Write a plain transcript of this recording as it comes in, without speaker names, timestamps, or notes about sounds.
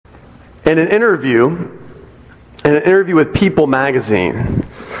In an interview with People magazine,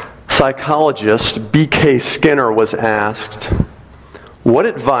 psychologist B.K. Skinner was asked, "What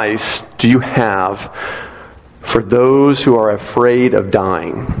advice do you have for those who are afraid of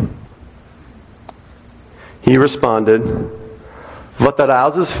dying?" He responded, "What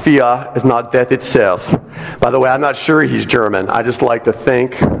arouses fear is not death itself." By the way, I'm not sure he's German. I just like to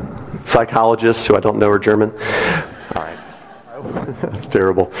think psychologists who I don't know are German. All right. That's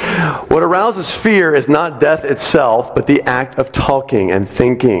terrible. What arouses fear is not death itself, but the act of talking and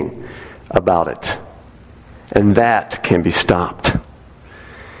thinking about it. And that can be stopped.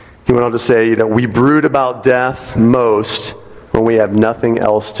 He went on to say, we brood about death most when we have nothing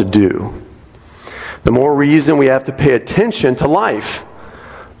else to do. The more reason we have to pay attention to life,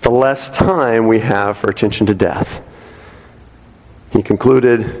 the less time we have for attention to death. He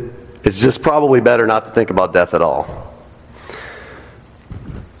concluded, it's just probably better not to think about death at all.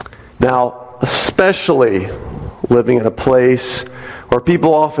 Now, especially living in a place where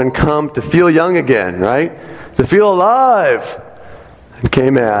people often come to feel young again, right? To feel alive. Okay,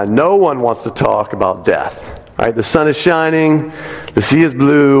 man, no one wants to talk about death. Right? The sun is shining, the sea is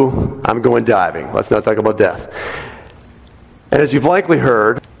blue, I'm going diving. Let's not talk about death. And as you've likely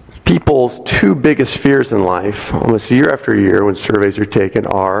heard, people's two biggest fears in life, almost year after year when surveys are taken,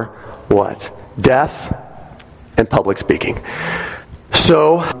 are what? Death and public speaking.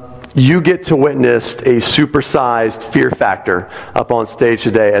 So, you get to witness a supersized fear factor up on stage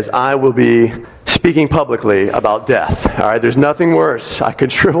today as I will be speaking publicly about death. All right, there's nothing worse. I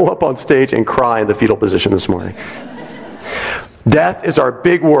could shrivel up on stage and cry in the fetal position this morning. Death is our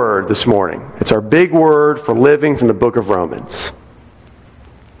big word this morning. It's our big word for living from the book of Romans.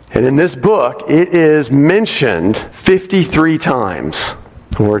 And in this book, it is mentioned 53 times,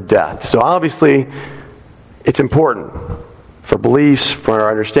 the word death. So obviously, it's important for beliefs, for our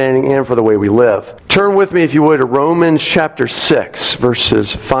understanding, and for the way we live. Turn with me, if you would, to Romans chapter 6,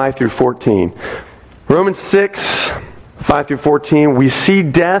 verses 5 through 14. Romans 6, 5 through 14, we see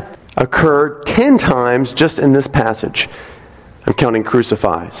death occur 10 times just in this passage. I'm counting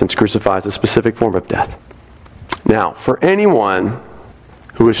crucify, since crucify is a specific form of death. Now, for anyone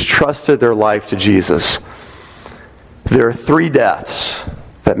who has trusted their life to Jesus, there are 3 deaths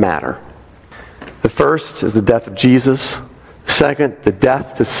that matter. The first is the death of Jesus. Second, the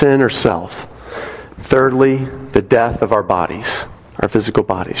death to sin or self. Thirdly, the death of our bodies, our physical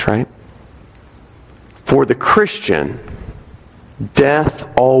bodies, right? For the Christian, death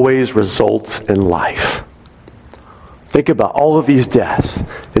always results in life. Think about all of these deaths.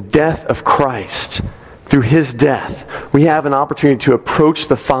 The death of Christ. Through his death, we have an opportunity to approach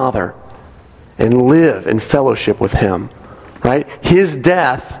the Father and live in fellowship with him, right? His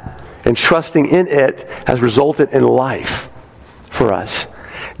death and trusting in it has resulted in life for us.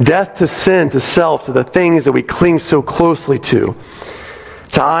 Death to sin, to self, to the things that we cling so closely to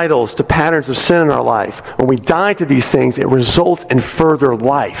idols, to patterns of sin in our life. When we die to these things, it results in further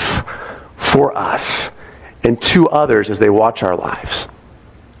life for us and to others as they watch our lives.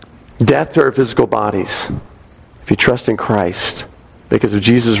 Death to our physical bodies. If you trust in Christ, because of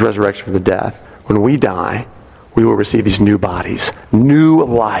Jesus' resurrection from the death, when we die, we will receive these new bodies, new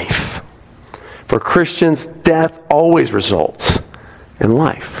life. For Christians, death always results in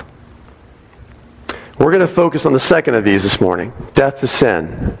life. We're going to focus on the second of these this morning, death to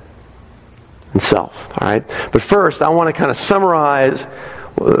sin and self. All right? But first, I want to kind of summarize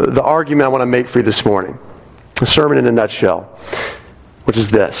the argument I want to make for you this morning. A sermon in a nutshell, which is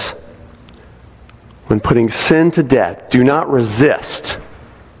this. When putting sin to death, do not resist,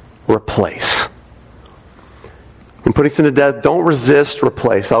 replace. When putting sin to death, don't resist,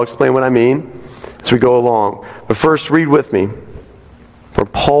 replace. I'll explain what I mean as we go along. But first, read with me from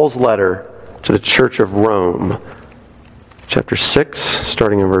Paul's letter to the church of Rome, chapter 6,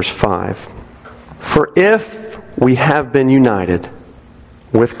 starting in verse 5. For if we have been united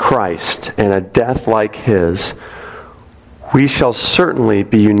with Christ in a death like his, we shall certainly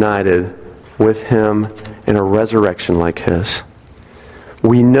be united with him in a resurrection like his.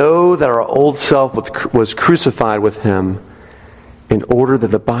 We know that our old self was crucified with him in order that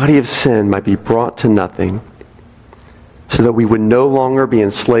the body of sin might be brought to nothing, so that we would no longer be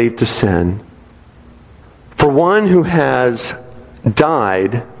enslaved to sin. For one who has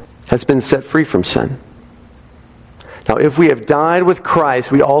died has been set free from sin. Now, if we have died with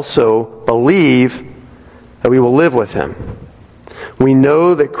Christ, we also believe that we will live with him. We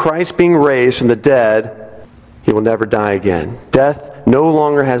know that Christ being raised from the dead, he will never die again. Death no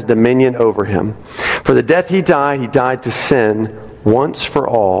longer has dominion over him. For the death he died to sin once for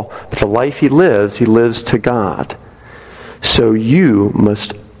all. But the life he lives to God. So you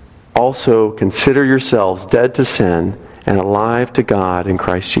must also consider yourselves dead to sin and alive to God in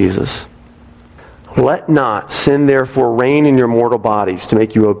Christ Jesus. Let not sin therefore reign in your mortal bodies to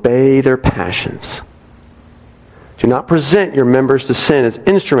make you obey their passions. Do not present your members to sin as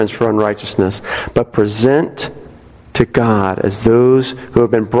instruments for unrighteousness, but present to God as those who have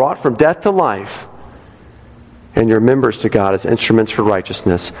been brought from death to life, and your members to God as instruments for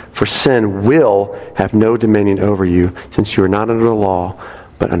righteousness. For sin will have no dominion over you, since you are not under the law,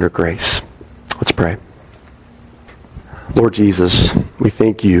 but under grace. Let's pray. Lord Jesus, we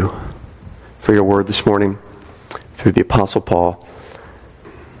thank you for your word this morning through the Apostle Paul.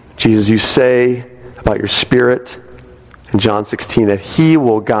 Jesus, you say about your Spirit in John 16 that he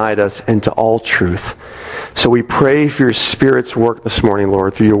will guide us into all truth. So we pray for your Spirit's work this morning,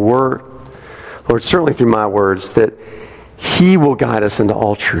 Lord, through your word, Lord, certainly through my words, that he will guide us into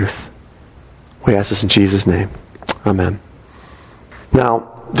all truth. We ask this in Jesus' name. Amen.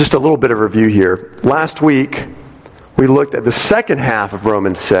 Now, just a little bit of review here. Last week, we looked at the second half of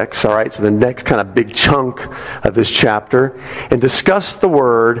Romans 6, all right, so the next kind of big chunk of this chapter, and discussed the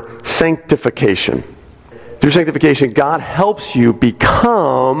word sanctification. Through sanctification, God helps you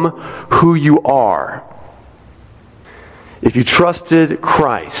become who you are. If you trusted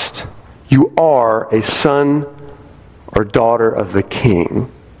Christ, you are a son or daughter of the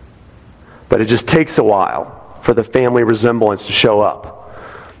King. But it just takes a while for the family resemblance to show up.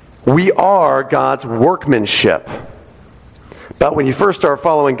 We are God's workmanship. But when you first start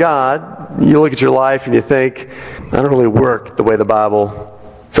following God, you look at your life and you think, I don't really work the way the Bible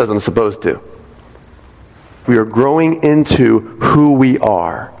says I'm supposed to. We are growing into who we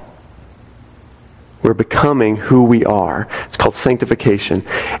are. We're becoming who we are. It's called sanctification.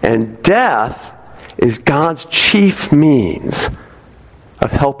 And death is God's chief means of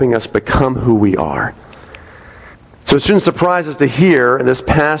helping us become who we are. So it shouldn't surprise us to hear in this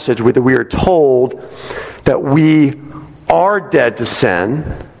passage that we are told that we are dead to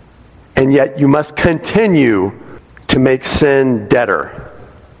sin, and yet you must continue to make sin deader.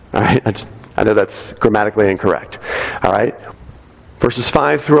 All right? I know that's grammatically incorrect. All right? Verses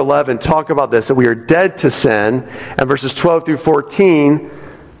 5 through 11 talk about this, that we are dead to sin. And verses 12 through 14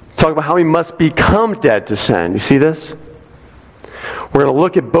 talk about how we must become dead to sin. You see this? We're going to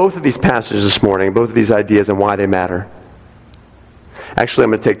look at both of these passages this morning, both of these ideas and why they matter. Actually, I'm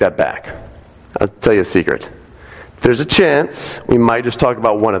going to take that back. I'll tell you a secret. There's a chance we might just talk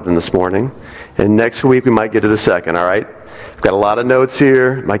about one of them this morning, and next week we might get to the second, all right? I've got a lot of notes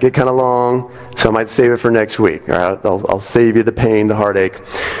here. It might get kind of long, so I might save it for next week. All right? I'll save you the pain, the heartache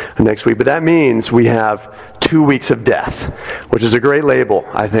next week. But that means we have 2 weeks of death, which is a great label,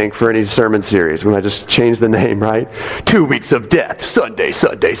 I think, for any sermon series. We might just change the name, right? 2 weeks of death. Sunday,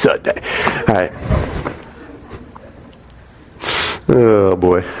 Sunday, Sunday. All right. Oh,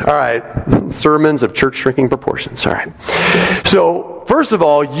 boy. All right. Sermons of church-shrinking proportions. All right. So, first of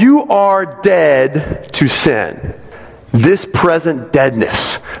all, you are dead to sin. This present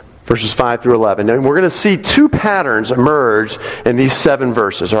deadness. Verses 5 through 11. And we're going to see two patterns emerge in these 7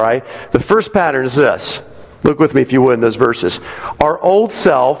 verses, all right? The first pattern is this. Look with me, if you would, in those verses. Our old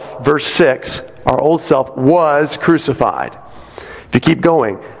self, verse 6, our old self was crucified. If you keep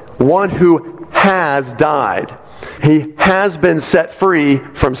going, one who has died. He has been set free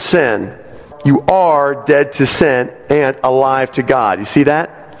from sin. You are dead to sin and alive to God. You see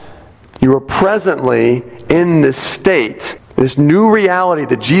that? You are presently in this state, this new reality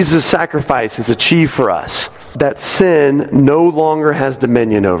that Jesus' sacrifice has achieved for us, that sin no longer has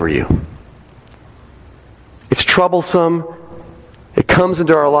dominion over you. It's troublesome. It comes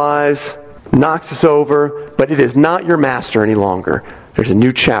into our lives, knocks us over, but it is not your master any longer. There's a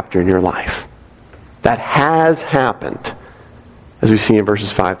new chapter in your life. That has happened, as we see in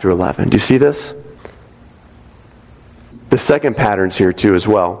verses 5 through 11. Do you see this? The second pattern's here too as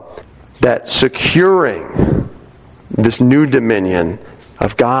well. That securing this new dominion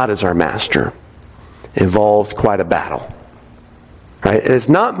of God as our master involves quite a battle. Right? And it's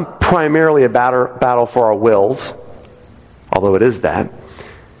not primarily a battle for our wills, although it is that.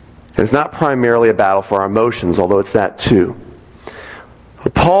 And it's not primarily a battle for our emotions, although it's that too.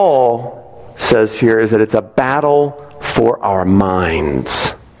 What Paul says here is that it's a battle for our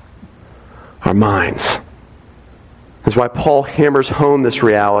minds. Our minds. That's why Paul hammers home this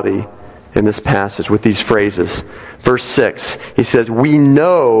reality in this passage with these phrases. Verse 6, he says, we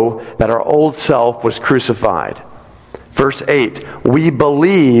know that our old self was crucified. Verse 8, we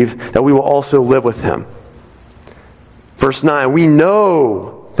believe that we will also live with him. Verse 9, we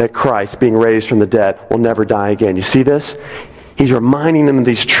know that Christ, being raised from the dead, will never die again. You see this? He's reminding them of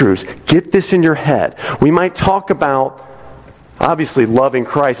these truths. Get this in your head. We might talk about Obviously, loving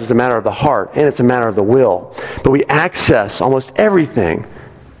Christ is a matter of the heart, and it's a matter of the will. But we access almost everything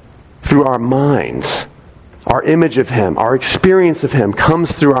through our minds. Our image of Him, our experience of Him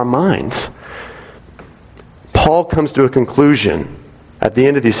comes through our minds. Paul comes to a conclusion at the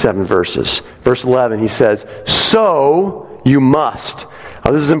end of these 7 verses. Verse 11, he says, "So you must."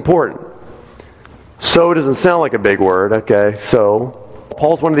 Now this is important. So doesn't sound like a big word, okay? So,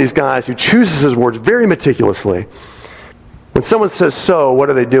 Paul's one of these guys who chooses his words very meticulously. When someone says so, what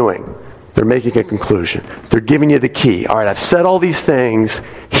are they doing? They're making a conclusion. They're giving you the key. All right, I've said all these things.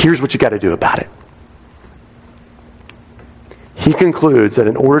 Here's what you got to do about it. He concludes that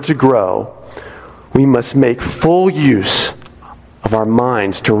in order to grow, we must make full use of our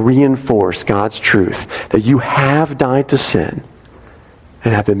minds to reinforce God's truth that you have died to sin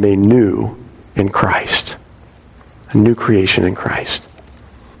and have been made new in Christ. A new creation in Christ.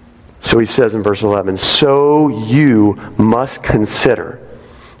 So he says in verse 11, "So you must consider."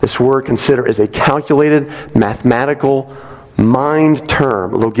 This word consider is a calculated mathematical mind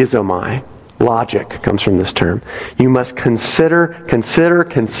term, logizomai. Logic comes from this term. You must consider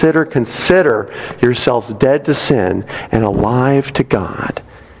yourselves dead to sin and alive to God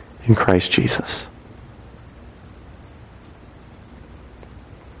in Christ Jesus.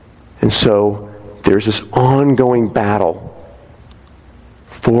 And so there's this ongoing battle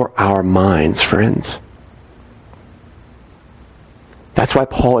for our minds, friends. That's why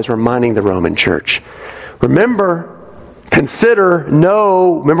Paul is reminding the Roman church. Remember, consider,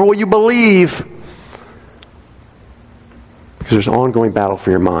 know, remember what you believe. Because there's an ongoing battle for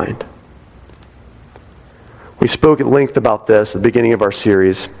your mind. We spoke at length about this at the beginning of our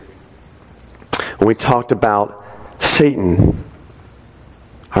series when we talked about Satan,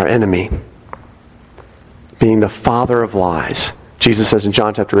 our enemy, being the father of lies. Jesus says in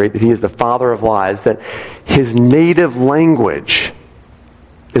John chapter 8 that he is the father of lies, that his native language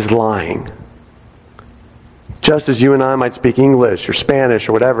is lying. Just as you and I might speak English or Spanish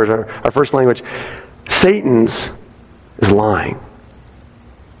or whatever is our first language, Satan's is lying.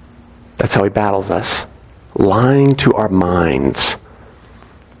 That's how he battles us. Lying to our minds.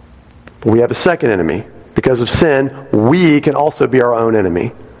 But we have a second enemy. Because of sin, we can also be our own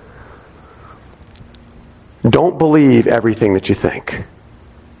enemy. Don't believe everything that you think.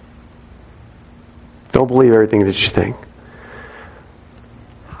 Don't believe everything that you think.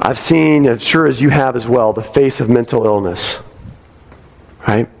 I've seen, as sure as you have as well, the face of mental illness.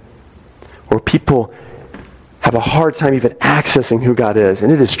 Right? Where people have a hard time even accessing who God is.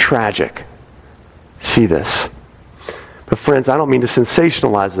 And it is tragic. See this. But friends, I don't mean to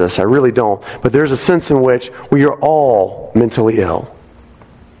sensationalize this. I really don't. But there's a sense in which we are all mentally ill.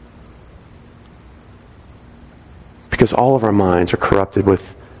 Because all of our minds are corrupted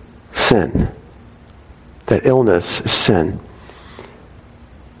with sin. That illness is sin.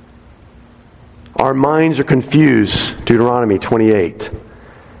 Our minds are confused, Deuteronomy 28.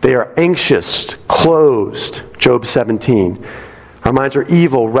 They are anxious, closed, Job 17. Our minds are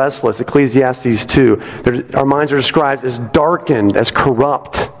evil, restless, Ecclesiastes 2. Our minds are described as darkened, as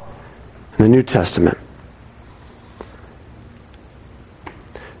corrupt in the New Testament.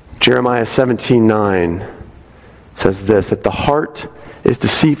 Jeremiah 17:9 says this, that the heart is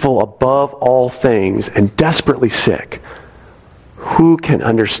deceitful above all things and desperately sick. Who can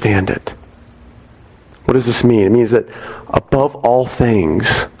understand it? What does this mean? It means that above all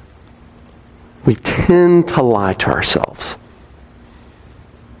things, we tend to lie to ourselves.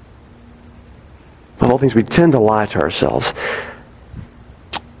 Above all things, we tend to lie to ourselves.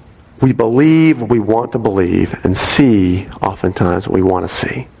 We believe what we want to believe and see, oftentimes, what we want to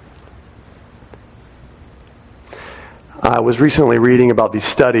see. I was recently reading about these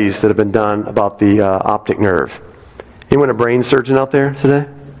studies that have been done about the optic nerve. Anyone a brain surgeon out there today?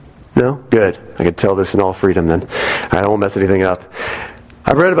 No? Good. I could tell this in all freedom then. I won't mess anything up.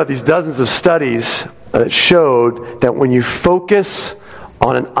 I've read about these dozens of studies that showed that when you focus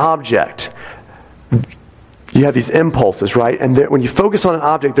on an object, you have these impulses, right? And when you focus on an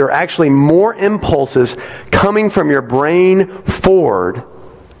object, there are actually more impulses coming from your brain forward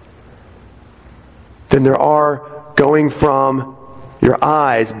than there are going from your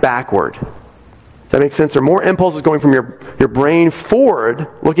eyes backward. Does that make sense? There are more impulses going from your brain forward,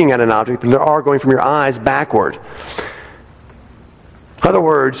 looking at an object, than there are going from your eyes backward. In other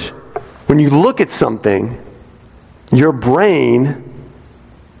words, when you look at something, your brain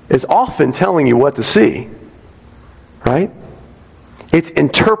is often telling you what to see. Right? It's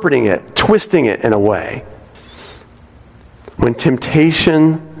interpreting it, twisting it in a way. When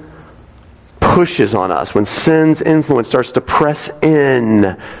temptation pushes on us, when sin's influence starts to press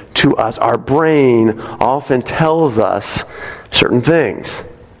in to us, our brain often tells us certain things,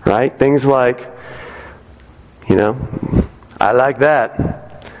 right? Things like, I like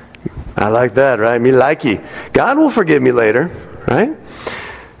that. I like that, right? Me likey. God will forgive me later, right?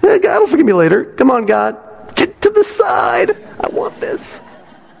 Yeah, God will forgive me later. Come on, God. Get to the side. I want this.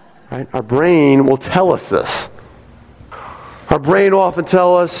 Right? Our brain will tell us this. Our brain will often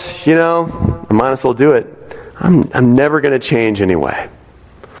tell us, I might as well do it. I'm never going to change anyway.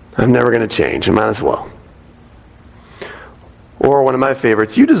 I'm never going to change. I might as well. Or one of my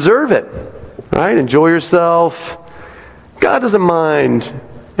favorites, you deserve it. Right? Enjoy yourself. God doesn't mind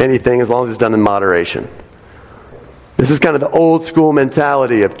anything as long as it's done in moderation. This is kind of the old school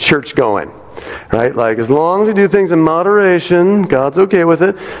mentality of church going. Right? Like, as long as we do things in moderation, God's okay with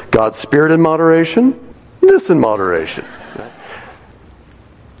it. God's spirit in moderation, this in moderation. Right?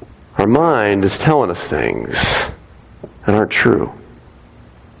 Our mind is telling us things that aren't true.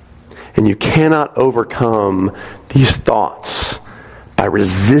 And you cannot overcome these thoughts by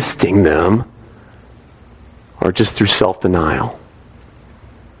resisting them or just through self-denial.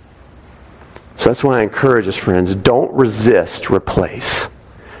 So that's why I encourage us, friends, don't resist, replace.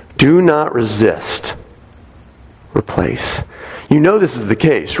 Do not resist, replace. You know this is the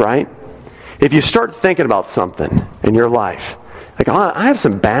case, right? If you start thinking about something in your life, like, I have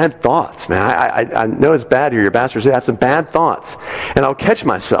some bad thoughts, man. I know it's bad here, your pastor said I have some bad thoughts. And I'll catch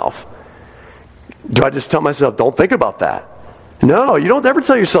myself. Do I just tell myself, don't think about that? No, you don't ever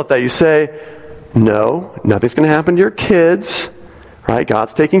tell yourself that. You say, no, nothing's going to happen to your kids, right?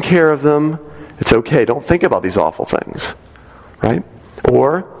 God's taking care of them. It's okay. Don't think about these awful things, right?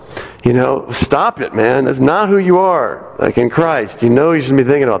 Or, stop it, man. That's not who you are. Like in Christ, you shouldn't be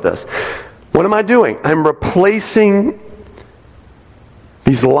thinking about this. What am I doing? I'm replacing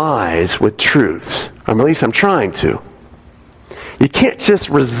these lies with truths. At least I'm trying to. You can't just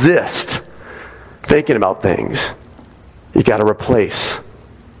resist thinking about things. You got to replace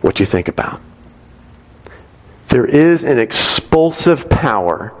what you think about. There is an expulsive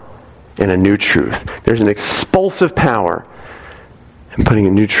power in a new truth. There's an expulsive power in putting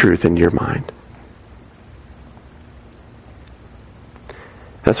a new truth into your mind.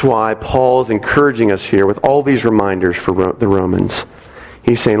 That's why Paul is encouraging us here with all these reminders for the Romans.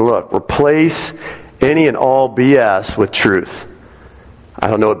 He's saying, look, replace any and all BS with truth. I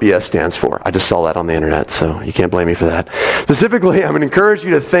don't know what BS stands for. I just saw that on the internet, so you can't blame me for that. Specifically, I'm going to encourage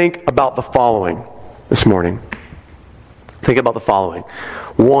you to think about the following this morning. Think about the following.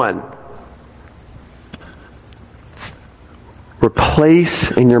 1,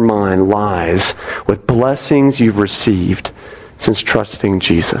 replace in your mind lies with blessings you've received since trusting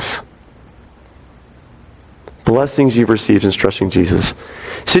Jesus. Blessings you've received since trusting Jesus.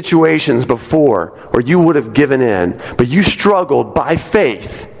 Situations before where you would have given in, but you struggled by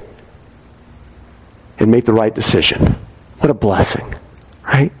faith and made the right decision. What a blessing,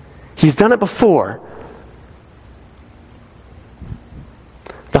 right? He's done it before.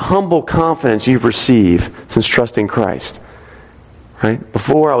 The humble confidence you've received since trusting Christ. Right?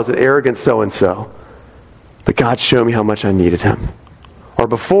 Before I was an arrogant so-and-so, but God showed me how much I needed him. Or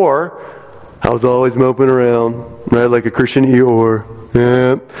before, I was always moping around, right, like a Christian Eeyore.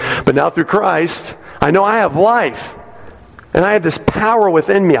 Yeah. But now through Christ, I know I have life. And I have this power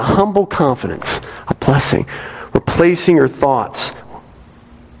within me, a humble confidence, a blessing. Replacing your thoughts.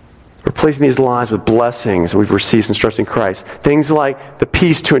 Replacing these lies with blessings we've received since trusting Christ. Things like the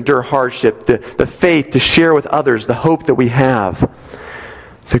peace to endure hardship, the faith to share with others, the hope that we have.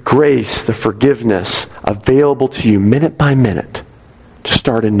 The grace, the forgiveness available to you minute by minute to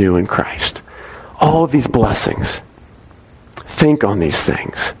start anew in Christ. All of these blessings. Think on these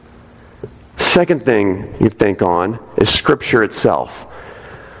things. Second thing you think on is Scripture itself.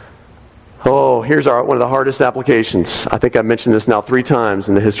 Oh, here's one of the hardest applications. I think I've mentioned this now 3 times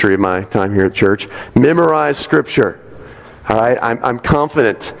in the history of my time here at church. Memorize Scripture. All right? I'm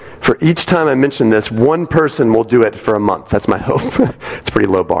confident for each time I mention this, one person will do it for a month. That's my hope. It's a pretty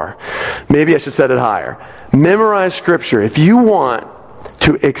low bar. Maybe I should set it higher. Memorize Scripture. If you want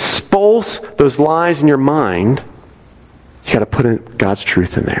to expulse those lies in your mind, you got to put in God's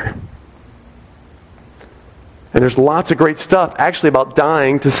truth in there. And there's lots of great stuff actually about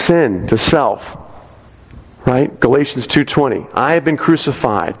dying to sin, to self. Right? Galatians 2:20. I have been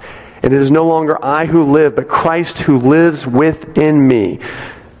crucified, and it is no longer I who live, but Christ who lives within me.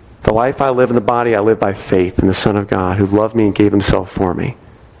 The life I live in the body, I live by faith in the Son of God who loved me and gave himself for me.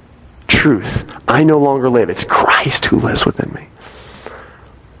 Truth. I no longer live. It's Christ who lives within me.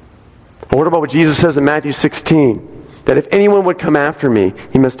 But what about what Jesus says in Matthew 16? that if anyone would come after me,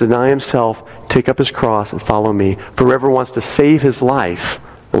 he must deny himself, take up his cross, and follow me. For whoever wants to save his life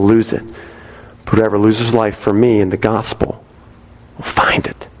will lose it. But whoever loses life for me and the gospel will find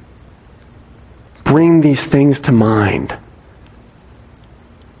it. Bring these things to mind.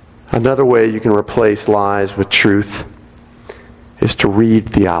 Another way you can replace lies with truth is to read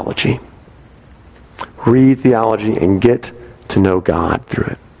theology. Read theology and get to know God through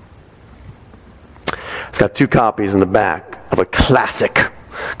it. I've got 2 copies in the back of a classic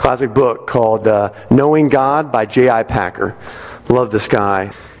book called Knowing God by J.I. Packer. Love this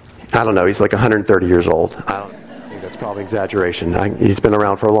guy. I don't know, he's like 130 years old. I think that's probably exaggeration. He's been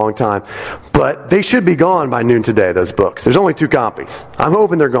around for a long time. But they should be gone by noon today, those books. There's only 2 copies. I'm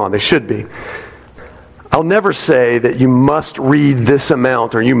hoping they're gone. They should be. I'll never say that you must read this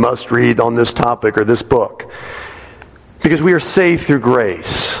amount or you must read on this topic or this book. Because we are saved through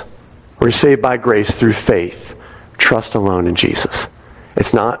grace. We're saved by grace through faith. Trust alone in Jesus.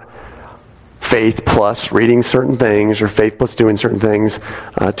 It's not faith plus reading certain things or faith plus doing certain things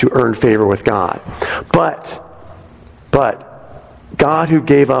to earn favor with God. But God, who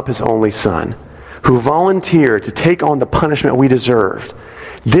gave up his only Son, who volunteered to take on the punishment we deserved,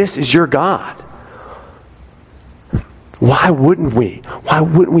 this is your God. Why wouldn't we? Why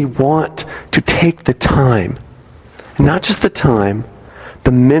wouldn't we want to take the time, not just the time,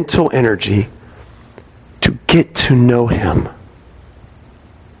 the mental energy to get to know him?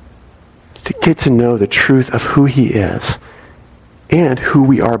 To get to know the truth of who he is and who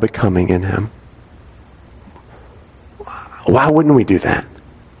we are becoming in him. Why wouldn't we do that?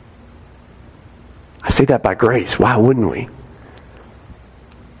 I say that by grace. Why wouldn't we?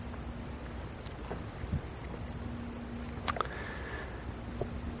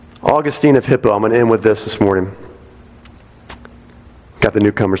 Augustine of Hippo. I'm going to end with this morning. Got the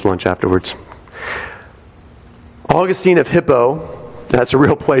newcomer's lunch afterwards. Augustine of Hippo. That's a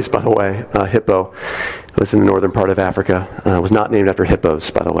real place, by the way. Hippo. It was in the northern part of Africa. It was not named after hippos,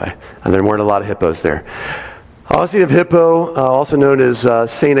 by the way. And there weren't a lot of hippos there. Augustine of Hippo, also known as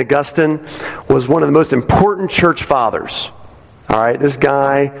St. Augustine, was one of the most important church fathers. All right, this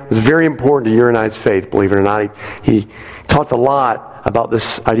guy was very important to your and I's faith, believe it or not. He talked a lot about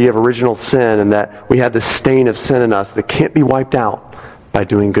this idea of original sin and that we have this stain of sin in us that can't be wiped out by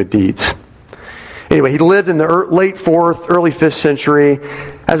doing good deeds. Anyway, he lived in the late 4th, early 5th century.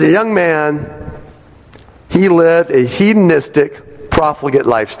 As a young man, he lived a hedonistic, profligate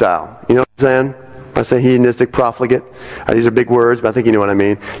lifestyle. You know what I'm saying? When I say hedonistic, profligate, these are big words, but I think you know what I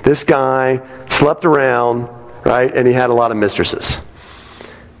mean. This guy slept around, right, and he had a lot of mistresses.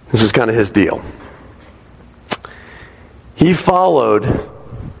 This was kind of his deal. He followed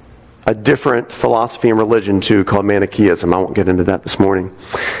a different philosophy and religion, too, called Manichaeism. I won't get into that this morning.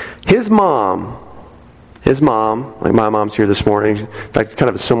 His mom, like my mom's here this morning. In fact, it's kind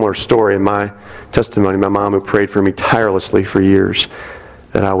of a similar story in my testimony. My mom, who prayed for me tirelessly for years,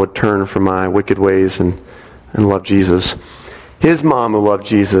 that I would turn from my wicked ways and love Jesus. His mom, who loved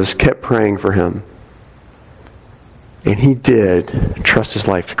Jesus, kept praying for him. And he did trust his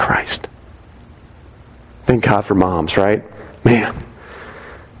life to Christ. Thank God for moms, right? Man.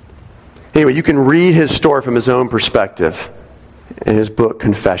 Anyway, you can read his story from his own perspective in his book,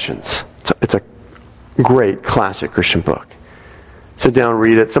 Confessions. It's a great classic Christian book. Sit down,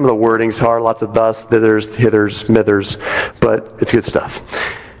 read it. Some of the wording's hard, lots of thus, thithers, hithers, mithers, but it's good stuff.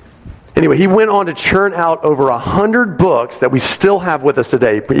 Anyway, he went on to churn out over 100 books that we still have with us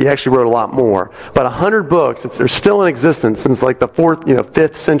today. He actually wrote a lot more. But 100 books that are still in existence since like the 4th,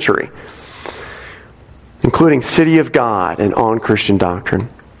 5th century, including City of God and On Christian Doctrine.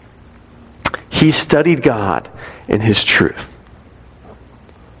 He studied God and his truth.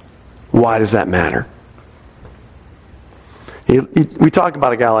 Why does that matter? We talk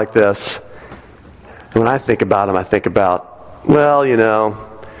about a guy like this, and when I think about him, I think about,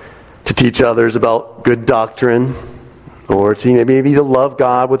 to teach others about good doctrine, or to maybe to love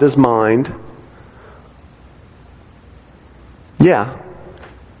God with his mind. Yeah,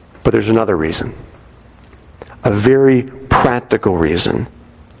 but there's another reason. A very practical reason.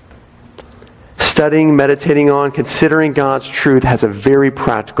 Studying, meditating on, considering God's truth has a very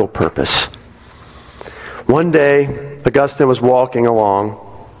practical purpose. One day, Augustine was walking along,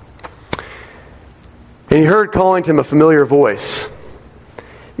 and he heard calling to him a familiar voice.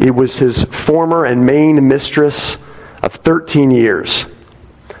 It was his former and main mistress of 13 years,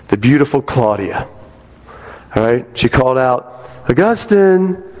 the beautiful Claudia. All right? She called out,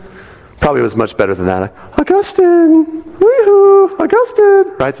 "Augustine." Probably was much better than that. "Augustine! Wee-hoo!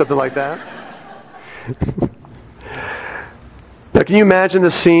 Augustine!" Right? Something like that. Now, can you imagine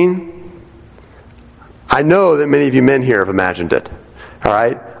this scene? I know that many of you men here have imagined it. All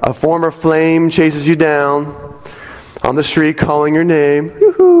right? A former flame chases you down on the street calling your name.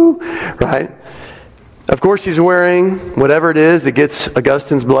 Woo-hoo. Right? Of course he's wearing whatever it is that gets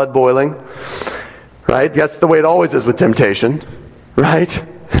Augustine's blood boiling. Right? That's the way it always is with temptation. Right?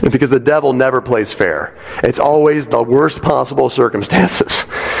 Because the devil never plays fair. It's always the worst possible circumstances.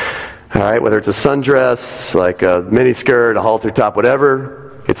 All right? Whether it's a sundress, like a miniskirt, a halter top,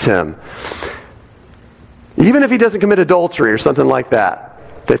 whatever, it's him. Even if he doesn't commit adultery or something like that,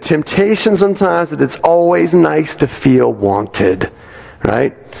 the temptation sometimes that it's always nice to feel wanted.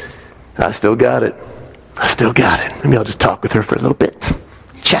 Right? I still got it. I still got it. Maybe I'll just talk with her for a little bit.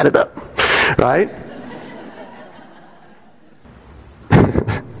 Chat it up. Right?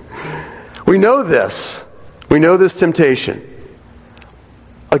 We know this. We know this temptation.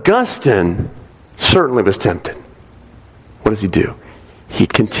 Augustine certainly was tempted. What does he do? He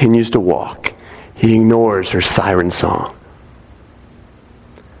continues to walk. He ignores her siren song.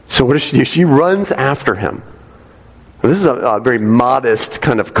 So what does she do? She runs after him. Now, this is a very modest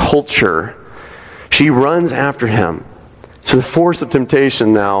kind of culture. She runs after him. So the force of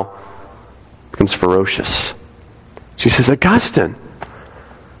temptation now becomes ferocious. She says, Augustine,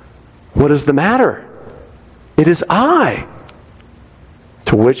 what is the matter? It is I.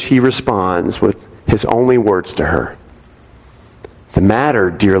 To which he responds with his only words to her. The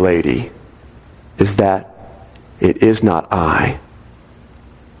matter, dear lady, is that it is not I.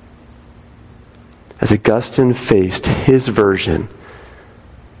 As Augustine faced his version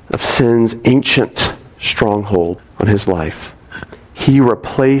of sin's ancient stronghold on his life, he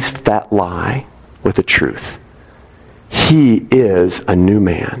replaced that lie with the truth. He is a new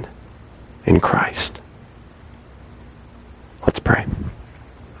man in Christ. Let's pray.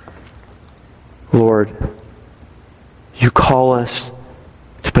 Lord, you call us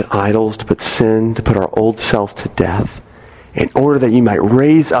to put idols, to put sin, to put our old self to death, in order that you might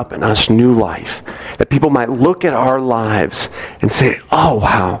raise up in us new life, that people might look at our lives and say, oh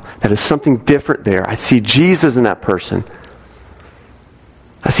wow, that is something different there. I see Jesus in that person.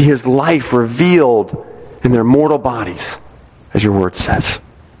 I see his life revealed in their mortal bodies, as your word says.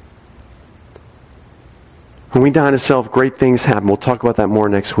 When we die to self, great things happen. We'll talk about that more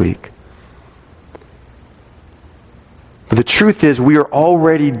next week. But the truth is, we are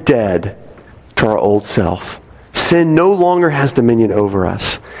already dead to our old self. Sin no longer has dominion over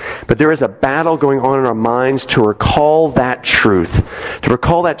us. But there is a battle going on in our minds to recall that truth. To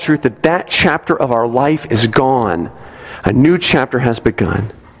recall that truth that that chapter of our life is gone. A new chapter has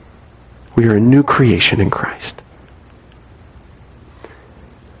begun. We are a new creation in Christ.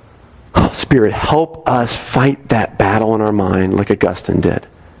 Oh, Spirit, help us fight that battle in our mind like Augustine did.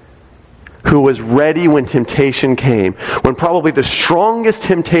 Who was ready when temptation came. When probably the strongest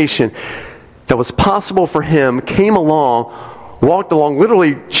temptation that was possible for him came along, walked along,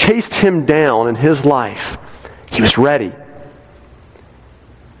 literally chased him down in his life. He was ready.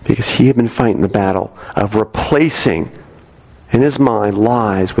 Because he had been fighting the battle of replacing, in his mind,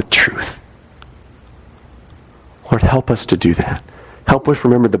 lies with truth. Lord, help us to do that. Help us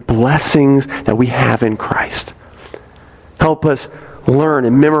remember the blessings that we have in Christ. Help us learn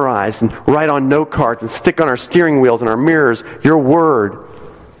and memorize and write on note cards and stick on our steering wheels and our mirrors your word,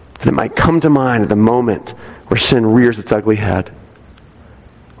 that it might come to mind at the moment where sin rears its ugly head.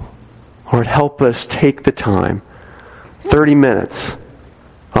 Lord, help us take the time, 30 minutes,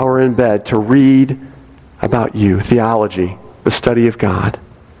 while we're in bed, to read about you, theology, the study of God,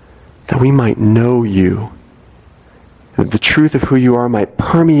 that we might know you, that the truth of who you are might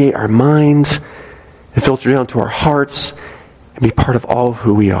permeate our minds and filter down to our hearts and be part of all of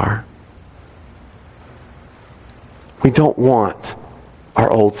who we are. We don't want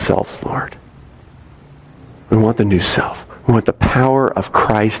our old selves, Lord. We want the new self. We want the power of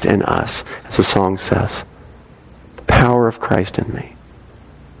Christ in us, as the song says. The power of Christ in me.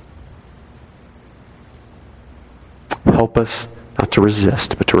 Help us not to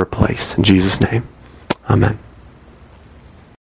resist, but to replace. In Jesus' name, amen.